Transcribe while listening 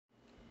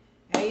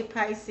Hey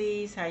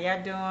Pisces, how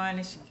y'all doing?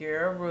 It's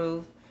your girl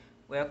Ruth.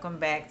 Welcome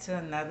back to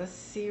another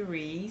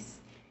series.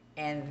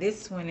 And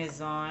this one is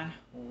on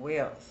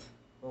wealth,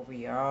 what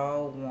we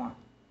all want.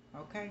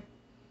 Okay?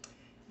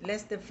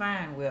 Let's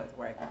define wealth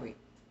right quick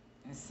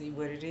and see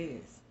what it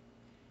is.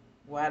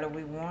 Why do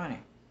we want it?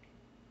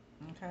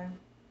 Okay?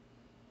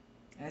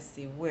 Let's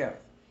see.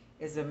 Wealth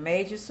is a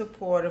major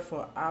supporter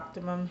for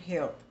optimum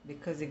health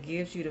because it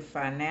gives you the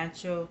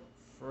financial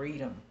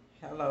freedom.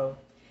 Hello.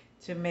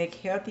 To make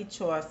healthy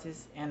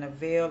choices and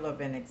avail of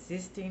an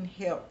existing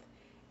health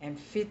and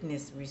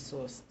fitness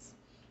resources.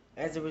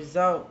 As a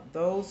result,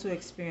 those who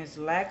experience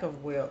lack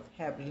of wealth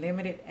have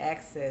limited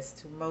access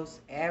to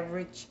most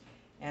average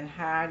and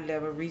higher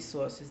level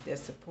resources that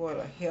support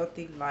a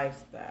healthy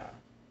lifestyle.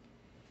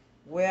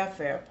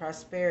 Welfare,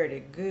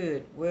 prosperity,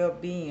 good,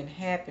 well-being,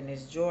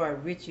 happiness, joy,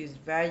 riches,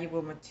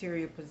 valuable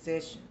material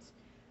possessions,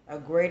 a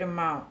great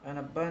amount, an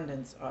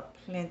abundance, or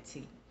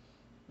plenty,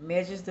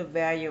 measures the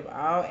value of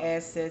all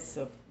assets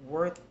of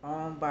worth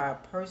owned by a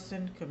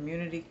person,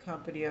 community,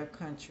 company, or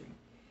country.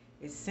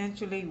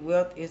 Essentially,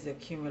 wealth is the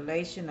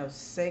accumulation of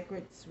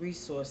sacred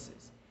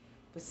resources.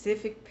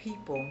 Specific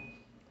people,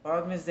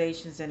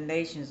 organizations, and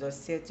nations are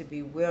said to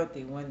be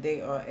wealthy when they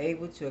are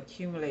able to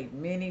accumulate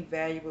many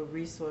valuable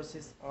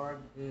resources or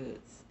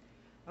goods.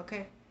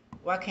 Okay,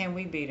 why can't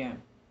we be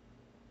them?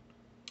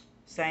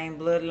 Same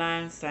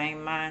bloodline, same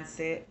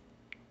mindset,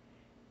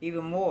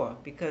 even more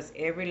because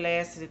every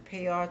last is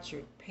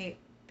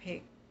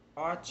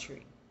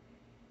archery.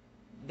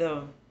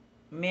 The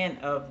men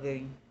of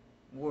the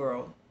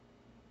world,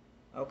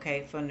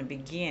 okay, from the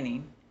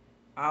beginning,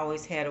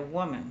 always had a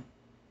woman,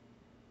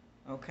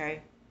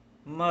 okay,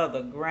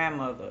 mother,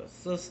 grandmother,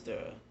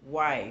 sister,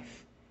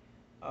 wife,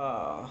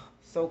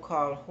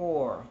 so-called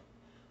whore,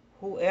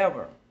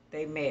 whoever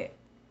they met,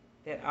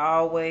 that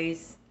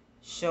always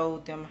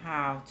showed them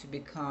how to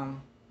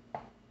become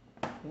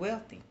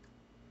wealthy.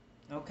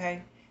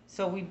 Okay?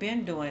 So we've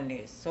been doing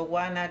this. So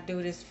why not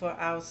do this for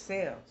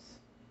ourselves?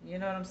 You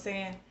know what I'm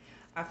saying?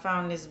 I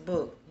found this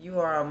book, You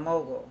Are a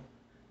Mogul.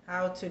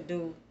 How to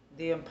Do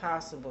the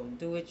Impossible.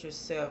 Do it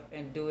yourself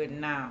and do it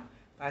now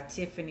by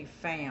Tiffany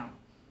Pham.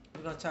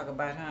 We're going to talk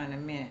about her in a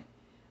minute.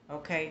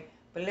 Okay?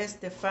 But let's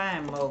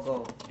define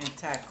mogul and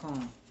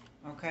tycoon.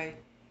 Okay?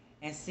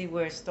 And see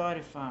where it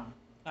started from.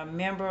 A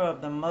member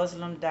of the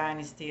Muslim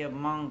dynasty of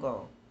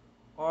Mongol,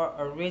 or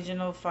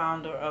original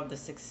founder of the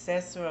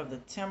successor of the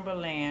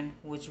Timberland,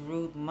 which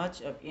ruled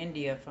much of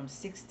India from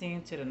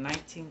 16th to the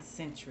 19th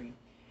century,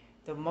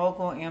 the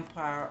Mughal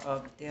Empire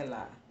of Delhi.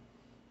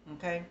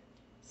 Okay,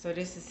 so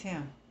this is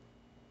him.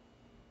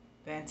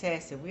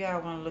 Fantastic. We all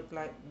want to look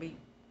like, be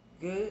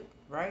good,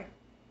 right?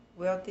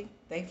 Wealthy.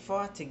 They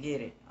fought to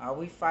get it. Are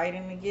we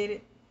fighting to get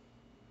it?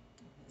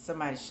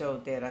 Somebody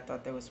showed that. I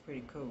thought that was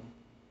pretty cool.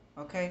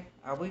 Okay,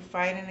 are we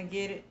fighting to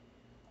get it?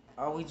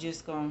 Or are we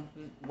just going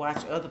to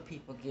watch other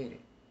people get it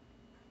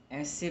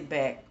and sit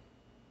back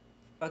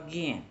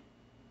again,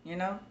 you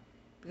know?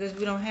 Because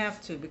we don't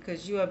have to,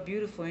 because you are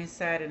beautiful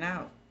inside and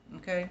out,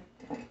 okay?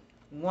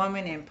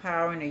 Woman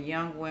empowering a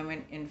young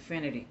women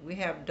infinity. We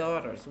have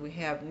daughters, we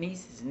have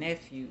nieces,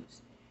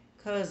 nephews,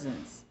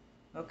 cousins,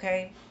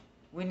 okay?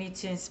 We need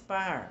to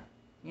inspire,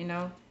 you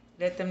know?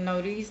 Let them know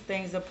these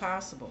things are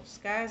possible.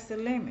 Sky's the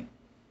limit.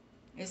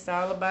 It's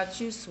all about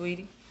you,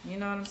 sweetie. You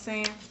know what I'm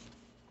saying?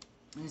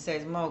 It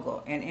says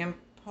mogul, an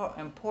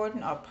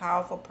important or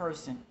powerful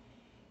person,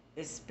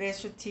 is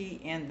specialty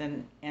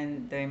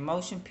in the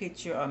motion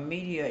picture or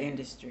media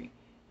industry.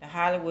 The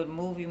Hollywood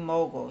movie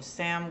mogul,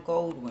 Sam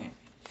Goldwyn.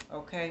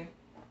 Okay,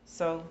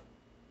 so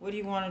what do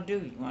you want to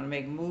do? You want to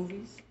make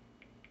movies?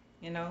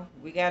 You know,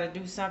 we got to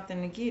do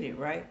something to get it,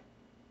 right?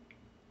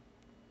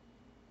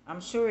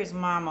 I'm sure his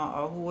mama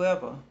or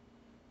whoever,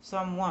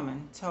 some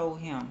woman, told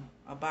him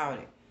about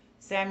it.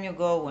 Samuel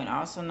Goldwyn,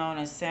 also known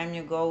as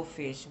Samuel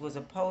Goldfish, was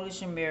a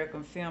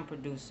Polish-American film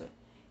producer.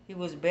 He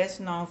was best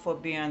known for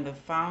being the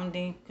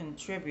founding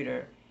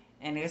contributor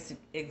and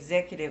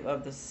executive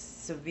of the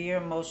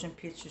Severe Motion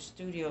Picture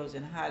Studios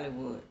in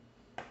Hollywood.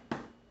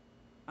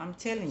 I'm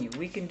telling you,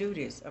 we can do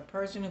this. A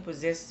person who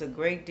possesses a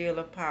great deal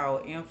of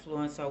power,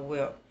 influence, or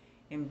wealth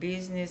in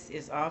business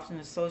is often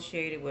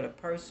associated with a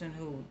person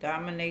who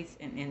dominates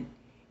an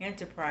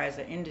enterprise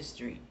or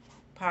industry.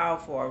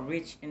 Powerful or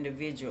rich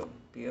individual,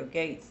 Bill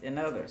Gates and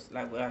others,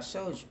 like what I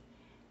showed you.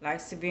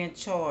 Likes to be in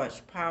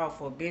charge,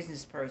 powerful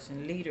business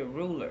person, leader,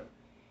 ruler.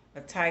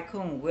 A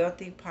tycoon,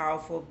 wealthy,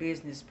 powerful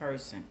business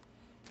person.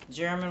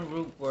 German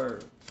root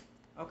word.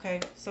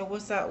 Okay, so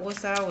what's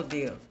our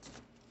deal?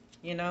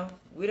 You know,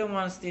 we don't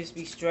want to just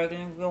be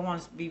struggling. We don't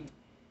want to be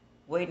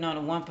waiting on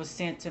the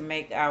 1% to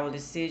make our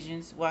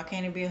decisions. Why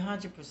can't it be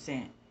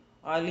 100%?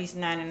 Or at least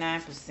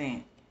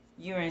 99%?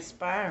 You're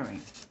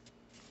inspiring.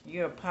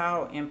 You're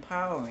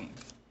empowering.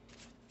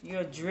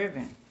 You're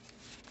driven.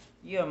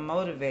 You're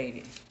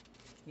motivated.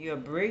 You're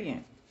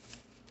brilliant.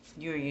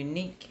 You're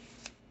unique.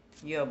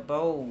 You're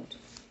bold.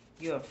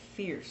 You're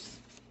fierce.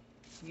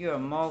 You're a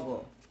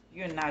mogul.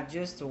 You're not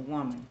just a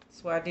woman.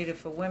 That's why I did it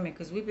for women,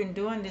 because we've been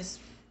doing this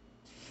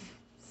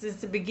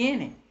since the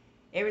beginning.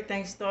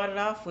 Everything started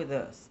off with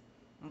us.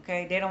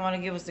 Okay? They don't want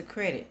to give us the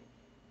credit.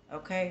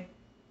 Okay?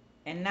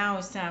 And now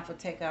it's time for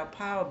take our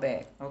power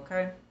back.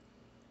 Okay?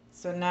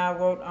 So now I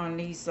wrote on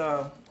these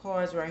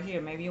cards right here.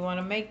 Maybe you want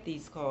to make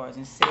these cards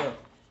and sell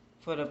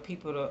for the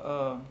people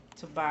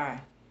to buy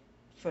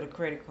for the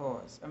credit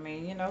cards. I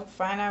mean,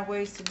 find out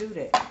ways to do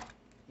that.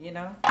 You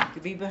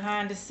could be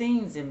behind the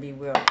scenes and be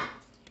wealthy.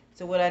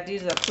 So what I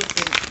did is I put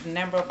the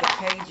number of the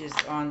pages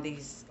on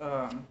these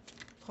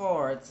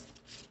cards,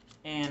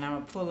 and I'm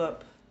gonna pull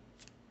up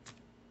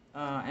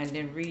and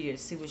then read it.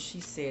 See what she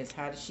says.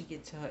 How did she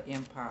get to her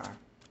empire?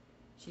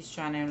 She's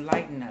trying to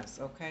enlighten us.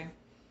 Okay.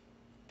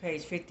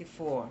 Page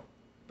 54.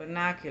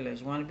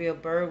 Binoculars. You want to be a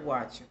bird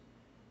watcher.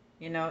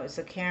 It's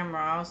a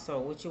camera also.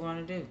 What you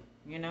want to do.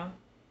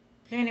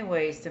 Plenty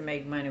ways to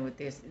make money with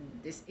this.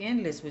 It's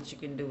endless what you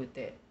can do with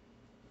that.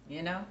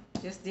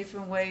 Just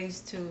different ways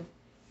to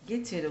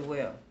get to the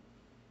wealth.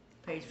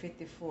 Page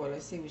 54.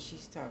 Let's see what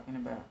she's talking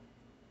about.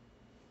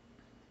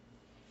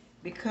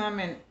 Become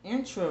an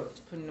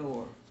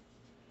entrepreneur.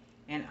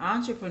 An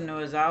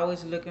entrepreneur is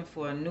always looking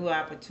for new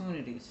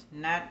opportunities,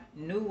 not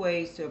new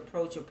ways to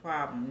approach a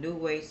problem, new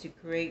ways to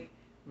create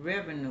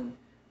revenue,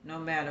 no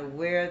matter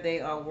where they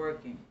are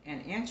working.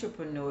 An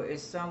entrepreneur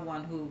is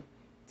someone who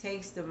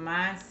takes the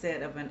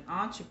mindset of an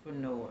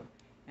entrepreneur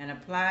and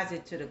applies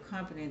it to the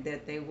company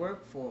that they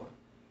work for.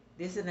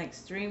 This is an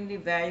extremely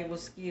valuable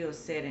skill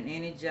set in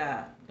any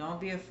job.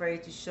 Don't be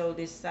afraid to show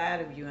this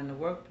side of you in the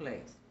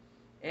workplace.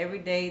 Every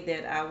day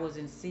that I was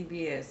in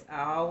CBS,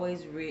 I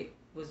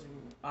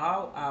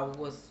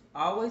was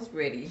always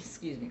ready,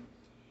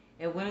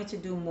 and willing to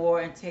do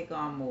more and take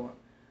on more.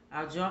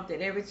 I jumped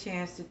at every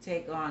chance to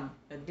take on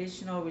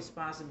additional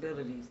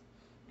responsibilities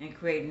and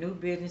create new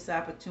business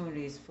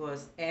opportunities for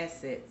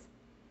assets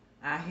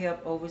I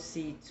help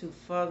oversee to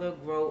further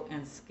grow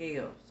and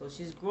scale. So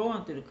she's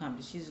growing through the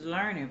company. She's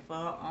learning for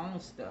her own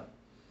stuff.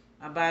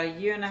 About a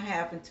year and a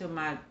half into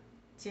my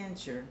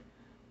tenure,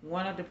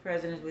 one of the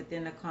presidents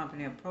within the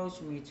company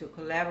approached me to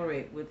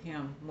collaborate with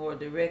him more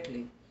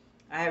directly.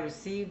 I had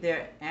received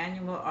their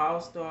annual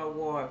All-Star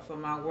Award for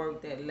my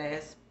work that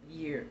last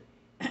year,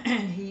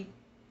 and he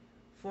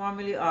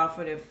formally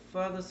offered to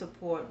further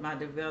support my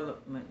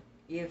development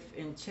if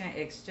in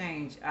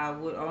exchange I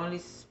would only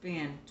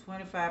spend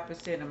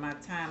 25% of my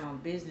time on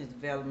business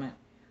development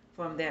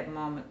from that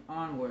moment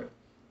onward.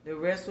 The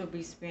rest would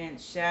be spent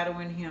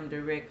shadowing him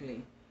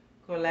directly,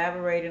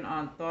 collaborating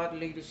on thought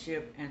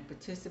leadership, and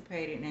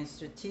participating in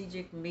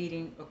strategic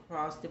meetings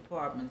across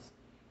departments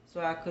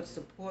so I could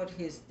support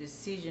his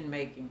decision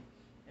making,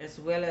 as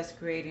well as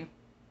creating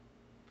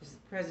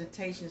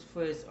presentations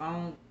for his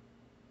own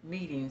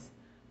meetings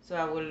so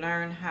I would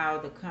learn how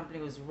the company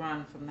was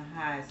run from the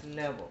highest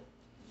level.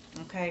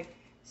 Okay,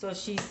 so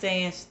she's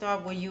saying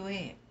start where you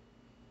at.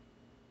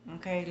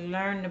 Okay,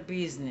 learn the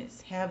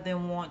business, have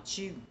them want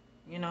you.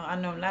 I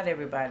know not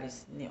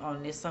everybody's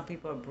on this. Some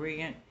people are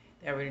brilliant,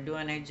 they're already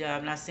doing their job.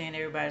 I'm not saying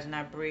everybody's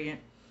not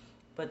brilliant,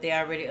 but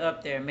they're already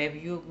up there. Maybe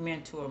you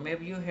mentor,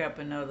 maybe you're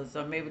helping others,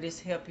 or maybe this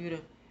help you to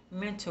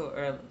mentor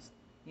others.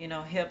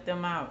 Help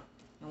them out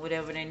in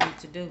whatever they need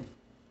to do.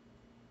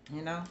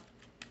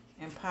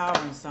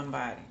 Empowering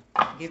somebody,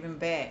 giving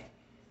back.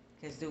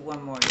 Let's do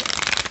one more.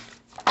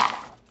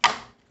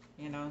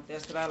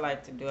 That's what I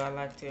like to do. I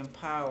like to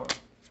empower.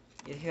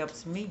 It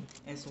helps me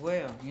as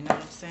well. You know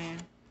what I'm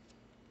saying?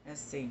 Let's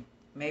see.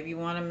 Maybe you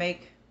want to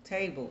make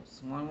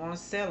tables. One want to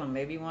sell them.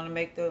 Maybe you want to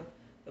make the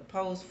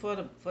post for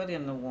them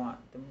to want.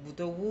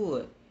 The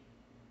wood.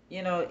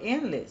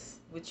 Endless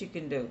what you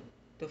can do.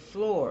 The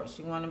floors.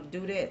 You want to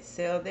do that.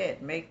 Sell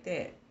that. Make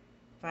that.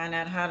 Find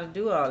out how to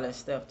do all that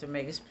stuff to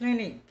make. There's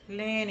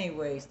plenty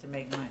ways to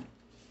make money.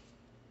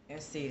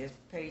 Let's see. That's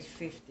page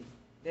 50.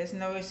 There's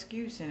no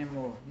excuse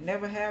anymore.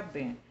 Never have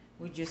been.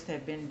 We just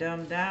have been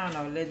dumbed down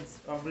or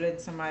letting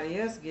somebody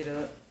else get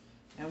up,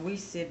 and we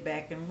sit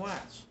back and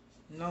watch.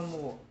 No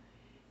more.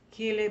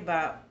 Kill it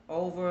by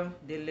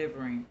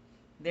over-delivering.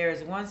 There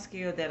is one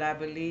skill that I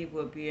believe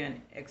will be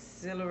an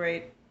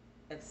accelerator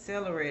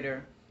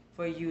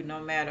for you no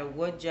matter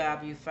what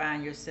job you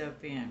find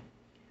yourself in.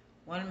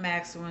 One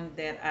maximum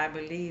that I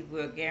believe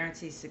will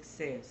guarantee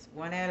success.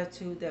 One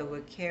attitude that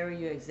will carry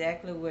you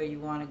exactly where you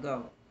want to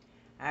go.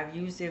 I've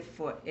used it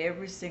for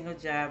every single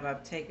job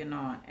I've taken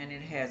on, and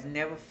it has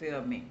never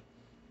failed me.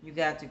 You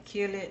got to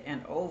kill it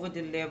and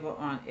over-deliver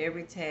on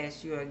every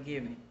task you are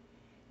given.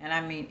 And I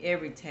mean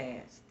every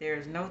task. There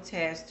is no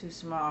task too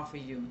small for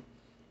you.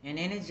 In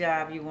any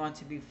job, you want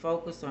to be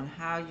focused on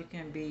how you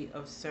can be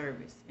of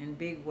service in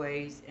big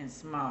ways and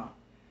small.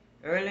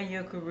 Early in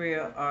your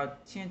career or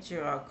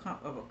tenure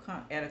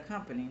at a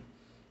company,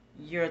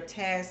 your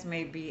tasks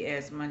may be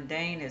as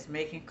mundane as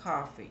making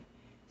coffee,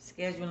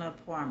 scheduling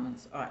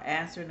appointments, or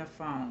answering the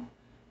phone,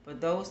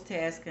 but those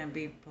tasks can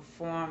be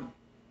performed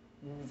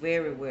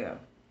very well.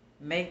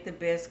 Make the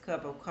best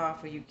cup of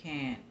coffee you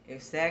can,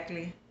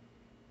 exactly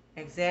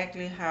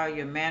how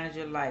your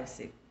manager likes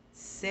it.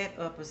 Set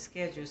up a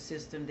schedule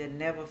system that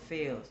never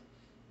fails,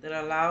 that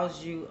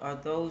allows you or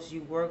those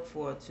you work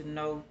for to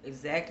know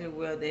exactly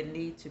where they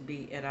need to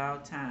be at all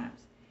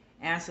times,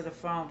 Answer the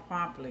phone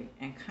promptly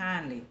and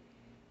kindly,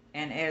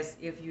 and as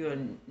if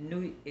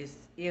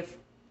if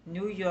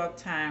New York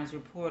Times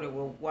reporter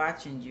were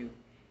watching you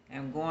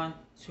and going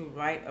to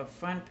write a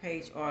front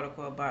page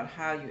article about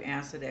how you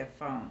answer that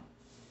phone.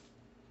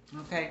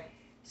 Okay,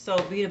 so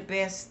be the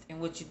best in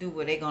what you do,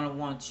 where they're gonna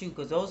want you,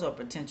 because those are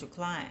potential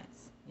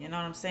clients. You know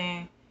what I'm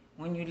saying?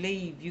 When you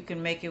leave, you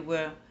can make it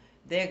where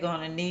they're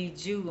gonna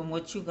need you and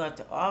what you got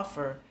to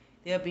offer.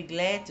 They'll be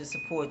glad to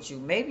support you.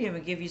 Maybe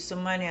even give you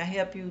some money or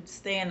help you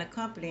stay in the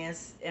company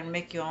and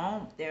make your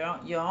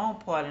own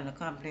part in the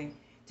company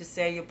to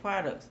sell your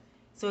products.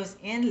 So it's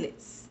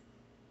endless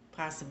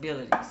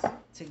possibilities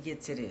to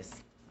get to this.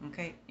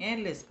 Okay,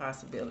 endless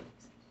possibilities.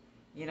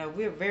 You know,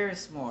 we're very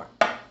smart.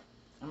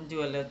 I'm gonna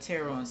do a little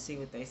tarot and see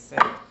what they say,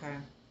 okay?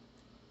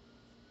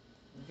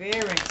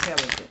 Very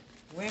intelligent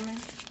women.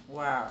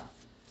 Wow.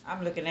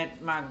 I'm looking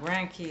at my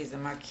grandkids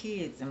and my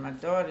kids and my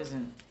daughters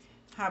and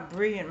how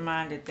brilliant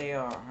minded they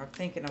are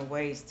thinking of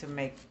ways to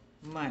make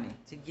money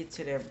to get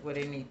to where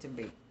they need to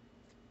be.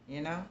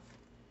 You know?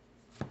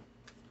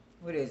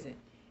 What is it?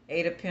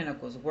 Eight of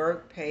Pentacles.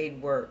 Work,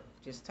 paid work.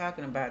 Just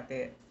talking about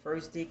that.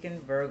 First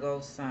Deacon, Virgo,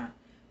 Sun.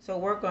 So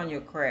work on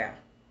your craft.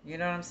 You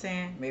know what I'm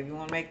saying? Maybe you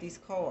want to make these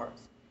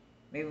cards.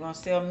 Maybe you want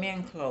to sell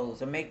men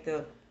clothes or make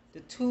the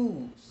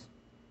tools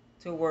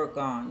to work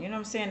on. You know what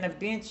I'm saying? The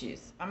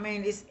benches. I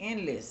mean, it's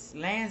endless.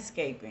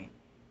 Landscaping.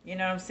 You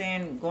know what I'm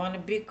saying? Going to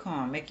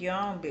Bitcoin. Make your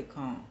own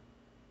Bitcoin.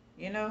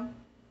 You know?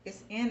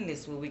 It's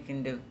endless what we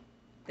can do.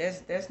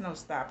 There's no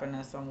stopping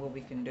us on what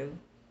we can do.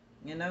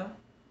 You know?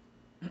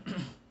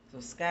 So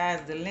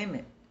sky's the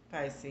limit,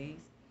 Pisces.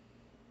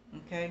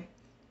 Okay?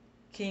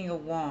 King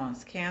of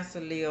Wands,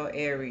 Cancer, Leo,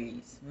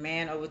 Aries.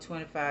 Man over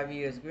 25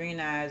 years, green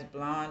eyes,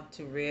 blonde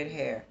to red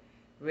hair.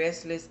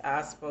 Restless,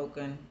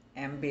 outspoken,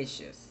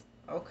 ambitious.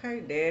 Okay,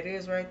 there it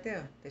is right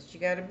there. That you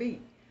got to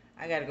be.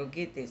 I got to go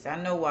get this. I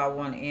know where I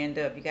want to end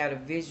up. You got to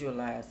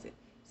visualize it.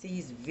 See,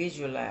 he's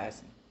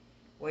visualizing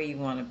where you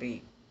want to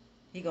be.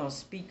 He going to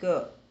speak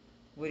up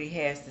what he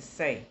has to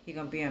say. He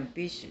going to be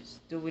ambitious.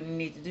 Do what he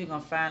need to do. He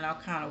going to find all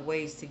kind of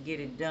ways to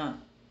get it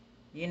done.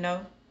 You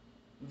know?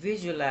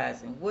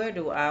 Visualizing, where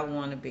do I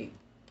want to be?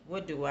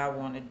 What do I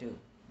want to do?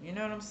 You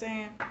know what I'm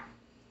saying? Let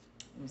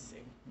me see.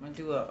 I'm going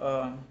to do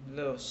a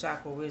little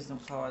chakra wisdom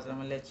cards. I'm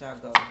going to let y'all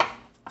go.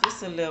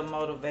 Just a little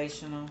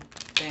motivational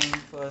thing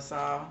for us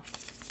all,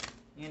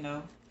 you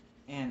know,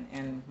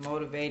 and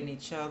motivating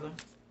each other.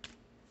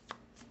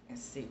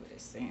 Let's see what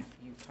it's saying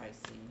for you,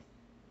 Pisces.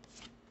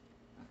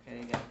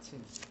 Okay, they got two.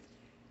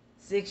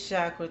 Sixth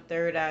chakra,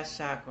 third eye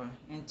chakra,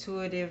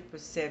 intuitive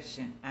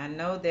perception. I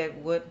know that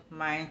what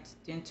my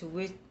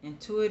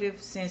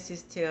intuitive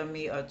senses tell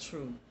me are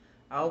true.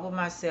 I open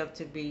myself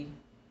to the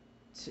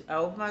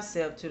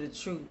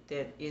truth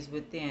that is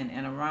within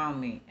and around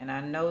me, and I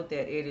know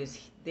that it is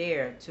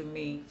there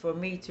for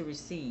me to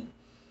receive.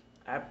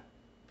 I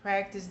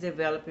practice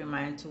developing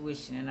my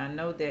intuition, and I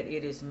know that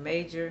it is a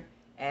major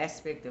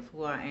aspect of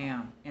who I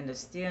am. In the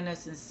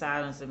stillness and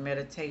silence of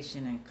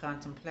meditation and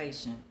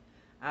contemplation,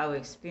 I will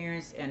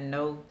experience and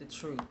know the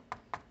truth.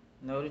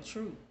 Know the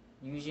truth.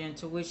 Use your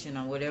intuition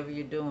on whatever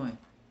you're doing.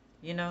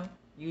 You know,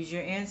 use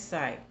your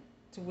insight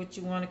to what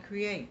you want to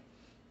create.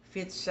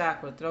 Fifth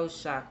chakra, throat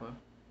chakra.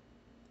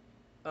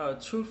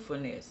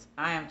 Truthfulness.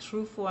 I am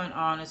truthful and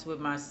honest with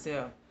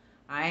myself.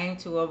 I aim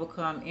to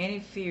overcome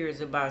any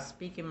fears about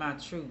speaking my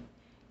truth,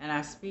 and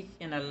I speak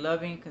in a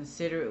loving,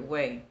 considerate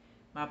way.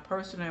 My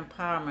personal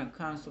empowerment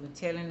comes from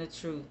telling the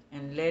truth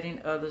and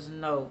letting others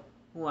know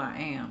who I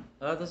am.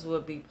 Others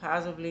will be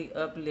positively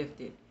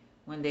uplifted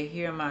when they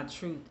hear my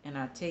truth, and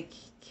I take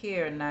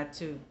care not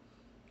to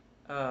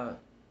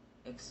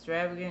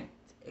extravagant.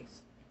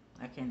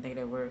 I can't think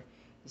of that word.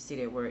 You see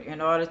that word?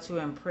 In order to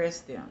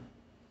impress them.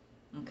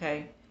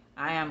 Okay?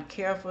 I am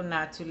careful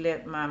not to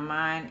let my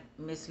mind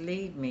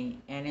mislead me,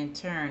 and in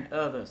turn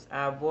others.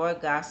 I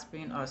avoid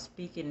gossiping or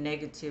speaking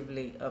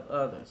negatively of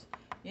others.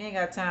 You ain't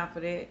got time for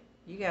that.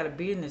 You got a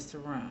business to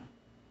run.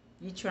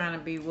 You trying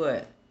to be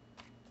what?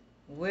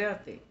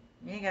 Wealthy.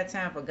 You ain't got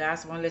time for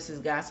gossip unless this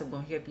gossip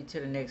gonna help you to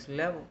the next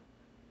level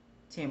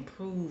to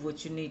improve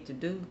what you need to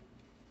do.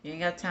 You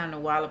ain't got time to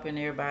wallop in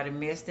everybody's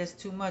mess. That's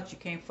too much. You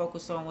can't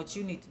focus on what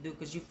you need to do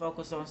because you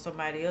focus on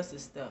somebody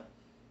else's stuff.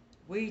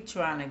 We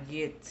trying to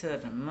get to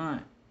the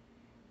money.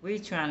 We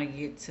trying to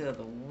get to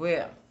the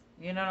wealth.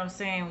 You know what I'm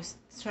saying? We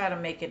try to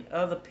make it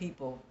other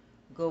people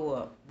go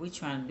up. We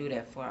trying to do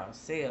that for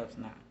ourselves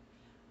now.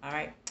 All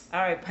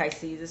right,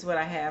 Pisces, this is what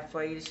I have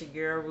for you. This is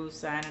your girl Ruth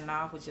signing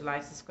off. Would you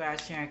like,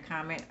 subscribe, share, and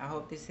comment? I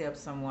hope this helps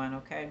someone,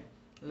 okay?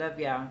 Love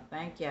y'all.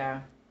 Thank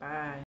y'all. Bye.